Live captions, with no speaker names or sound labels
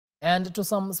And to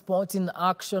some sporting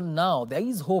action now, there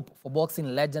is hope for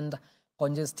boxing legend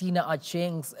Conjestina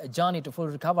Achieng's journey to full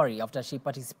recovery after she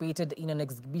participated in an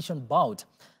exhibition bout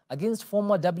against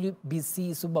former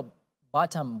WBC super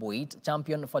bantamweight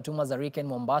champion Fatuma Zarika in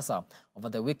Mombasa over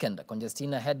the weekend.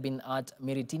 Conjestina had been at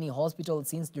Miritini Hospital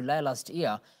since July last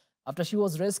year after she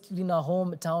was rescued in her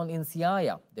hometown in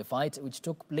Siaya. The fight, which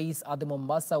took place at the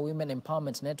Mombasa Women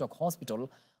Empowerment Network Hospital,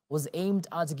 was aimed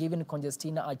at giving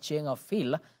Conjestina Achieng a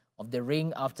feel of the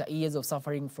ring after years of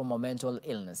suffering from a mental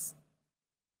illness.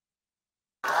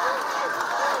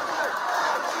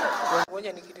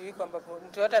 Mgonjwa ni kitu hiko ambapo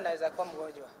mtu yote anaweza kuwa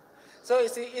mgonjwa. So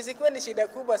isikuwe ni shida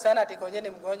kubwa sana ati Konje ni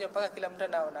mgonjwa mpaka kila mtu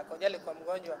anaona Konje alikuwa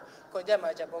mgonjwa, Konje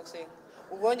ameacha boxing.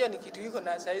 Ugonjwa ni kitu hiko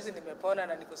na saa hizi nimepona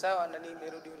na niko sawa na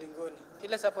nimerudi ulingoni.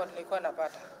 Ile support nilikuwa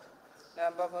napata. Na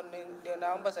ambapo ndio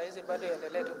naomba saa hizi bado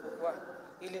iendelee tu kukua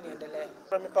ili niendelee.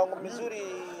 Kuna mipango mizuri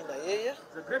na yeye.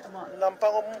 Na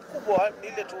mpango mkubwa ni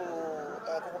ile tu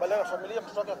kukubaliana na familia,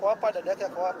 mtoto wake kwa hapa, dada yake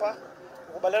kwa hapa,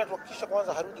 kukubaliana tuhakikisha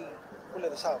kwanza harudi kule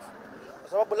reserve. Kwa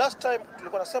sababu last time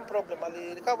tulikuwa na same problem,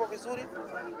 alirecover vizuri,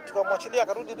 tukamwachilia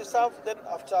akarudi reserve, then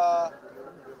after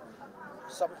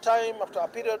some time, after a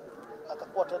period,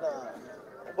 akakuwa tena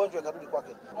ugonjwa akarudi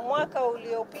kwake. Mwaka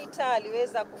uliopita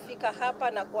aliweza kufika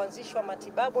hapa na kuanzishwa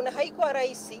matibabu na haikuwa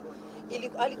rahisi.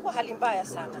 Alikuwa hali mbaya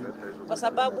sana kwa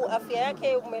sababu afya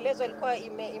yake umeelezwa ilikuwa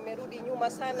imerudi nyuma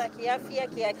sana kiafya,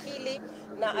 kiakili,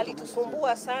 na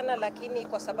alitusumbua sana, lakini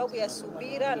kwa sababu ya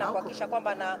subira na kuhakikisha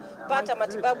kwamba anapata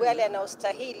matibabu yale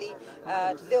yanayostahili,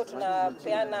 leo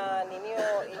tunapeana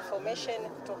information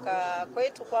kutoka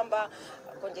kwetu kwamba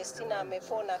Conjestina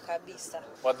amepona kabisa.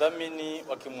 Wadhamini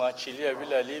wakimwachilia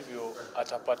vile alivyo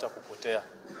atapata kupotea,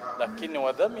 lakini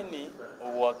wadhamini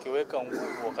wakiweka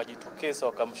nguvu, wakajitokeza,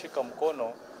 wakamshika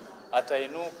mkono,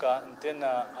 atainuka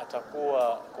tena,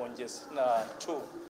 atakuwa Conjestina 2.